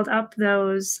you build up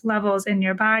those levels in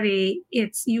your body,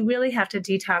 you really have to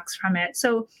detox from it.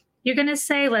 So you're going to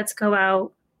say, let's go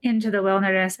out into the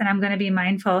wilderness and I'm going to be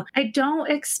mindful. I don't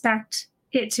expect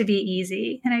it to be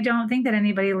easy. And I don't think that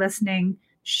anybody listening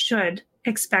should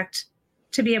expect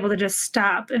to be able to just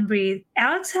stop and breathe.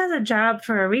 Alex has a job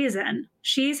for a reason.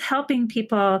 She's helping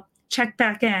people check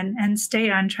back in and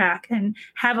stay on track and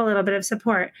have a little bit of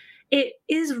support. It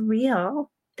is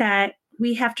real that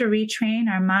we have to retrain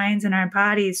our minds and our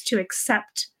bodies to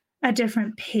accept a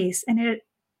different pace. And it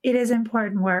is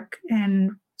important work.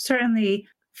 And certainly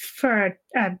for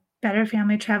a better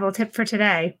family travel tip for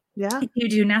today, if you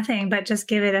do nothing but just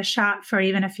give it a shot for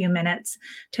even a few minutes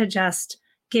to just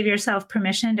give yourself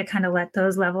permission to kind of let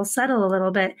those levels settle a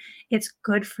little bit, it's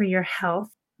good for your health.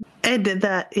 I did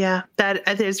that. Yeah.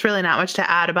 There's really not much to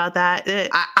add about that.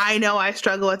 I know I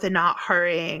struggle with the not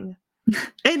hurrying.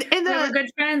 And we're good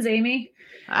friends, Amy.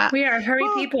 We are hurry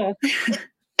people. And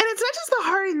it's not just the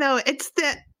hurrying though.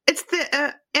 It's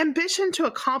the ambition to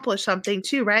accomplish something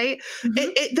too, right?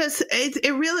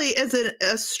 It really is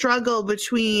a struggle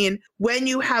between when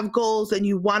you have goals and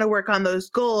you want to work on those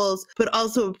goals, but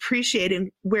also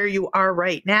appreciating where you are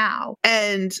right now.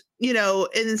 And,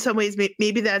 in some ways,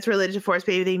 maybe that's related to force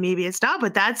bathing, maybe it's not,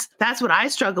 but that's what I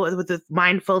struggle with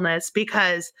mindfulness,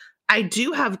 because I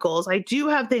do have goals. I do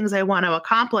have things I want to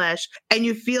accomplish. And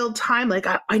you feel time like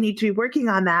I need to be working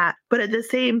on that. But at the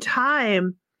same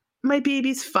time, my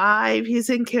baby's 5. He's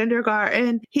in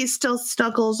kindergarten. He still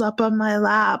snuggles up on my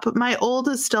lap. My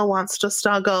oldest still wants to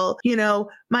snuggle.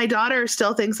 My daughter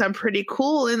still thinks I'm pretty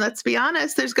cool. And let's be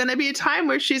honest, there's going to be a time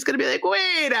where she's going to be like,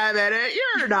 wait a minute,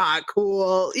 you're not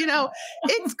cool.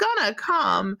 It's going to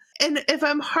come. And if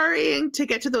I'm hurrying to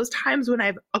get to those times when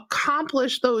I've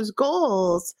accomplished those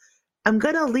goals, I'm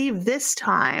going to leave this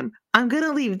time. I'm going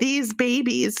to leave these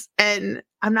babies, and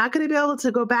I'm not going to be able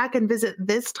to go back and visit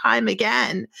this time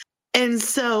again. And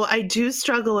so I do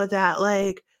struggle with that.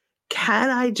 Like, can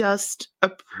I just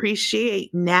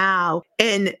appreciate now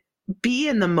and be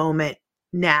in the moment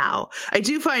now? I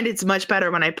do find it's much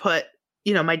better when I put,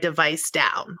 my device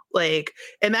down.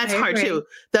 And that's hard too.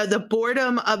 The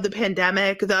boredom of the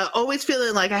pandemic, the always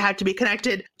feeling like I had to be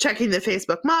connected, checking the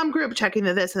Facebook mom group, checking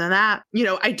the this and that.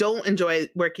 I don't enjoy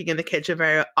working in the kitchen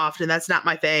very often. That's not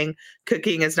my thing.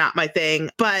 Cooking is not my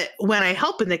thing. But when I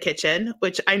help in the kitchen,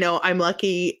 which I know I'm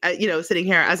lucky, sitting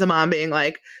here as a mom being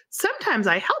like, sometimes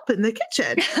I help in the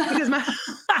kitchen because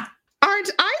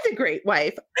aren't I the great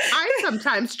wife? I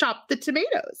sometimes chop the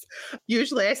tomatoes.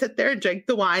 Usually I sit there and drink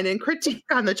the wine and critique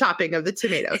on the chopping of the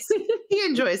tomatoes. He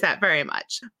enjoys that very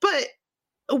much. But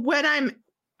when I'm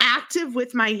active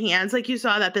with my hands, like you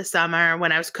saw that this summer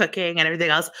when I was cooking and everything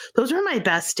else, those were my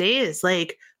best days.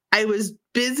 I was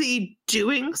busy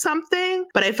doing something,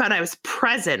 but I found I was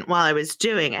present while I was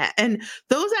doing it. And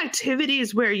those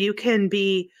activities where you can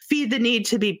feed the need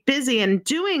to be busy and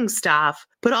doing stuff,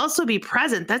 but also be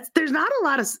present. There's not a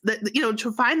lot of,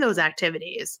 to find those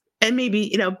activities. And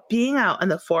maybe, being out in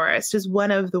the forest is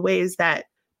one of the ways that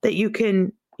you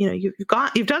can, you've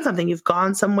done something, you've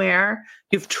gone somewhere,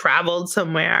 you've traveled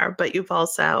somewhere, but you've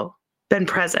also been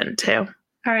present too.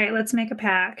 All right, let's make a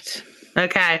pact.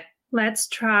 Okay. Let's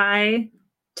try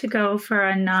to go for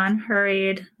a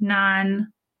non-hurried,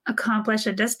 non-accomplish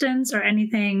a distance or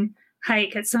anything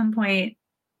hike at some point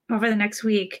over the next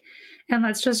week. And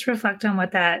let's just reflect on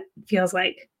what that feels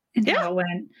like and how it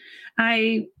went.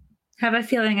 I have a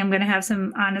feeling I'm going to have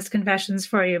some honest confessions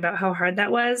for you about how hard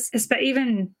that was.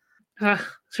 Even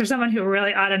for someone who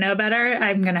really ought to know better,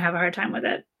 I'm going to have a hard time with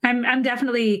it. I'm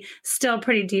definitely still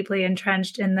pretty deeply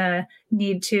entrenched in the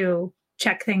need to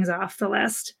check things off the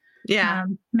list.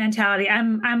 Mentality.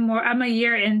 I'm a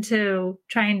year into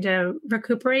trying to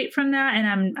recuperate from that,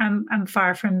 and I'm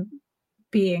far from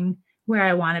being where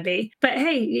I want to be. But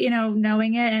hey,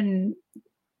 knowing it and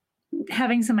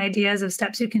having some ideas of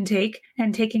steps you can take,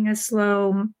 and taking a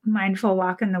slow, mindful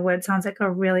walk in the woods sounds like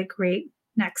a really great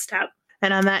next step.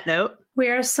 And on that note, we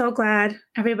are so glad,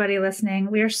 everybody listening,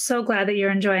 we are so glad that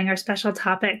you're enjoying our special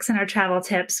topics and our travel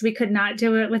tips. We could not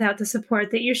do it without the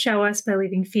support that you show us by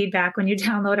leaving feedback when you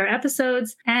download our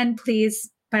episodes, and please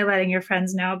by letting your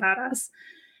friends know about us.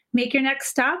 Make your next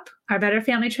stop our Better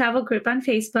Family Travel group on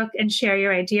Facebook and share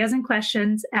your ideas and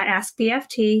questions at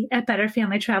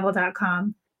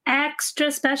askbft@betterfamilytravel.com.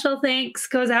 Extra special thanks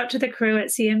goes out to the crew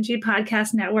at CMG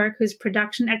Podcast Network, whose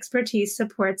production expertise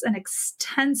supports an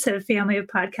extensive family of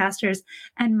podcasters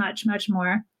and much, much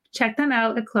more. Check them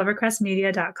out at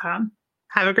clovercrestmedia.com.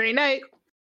 Have a great night.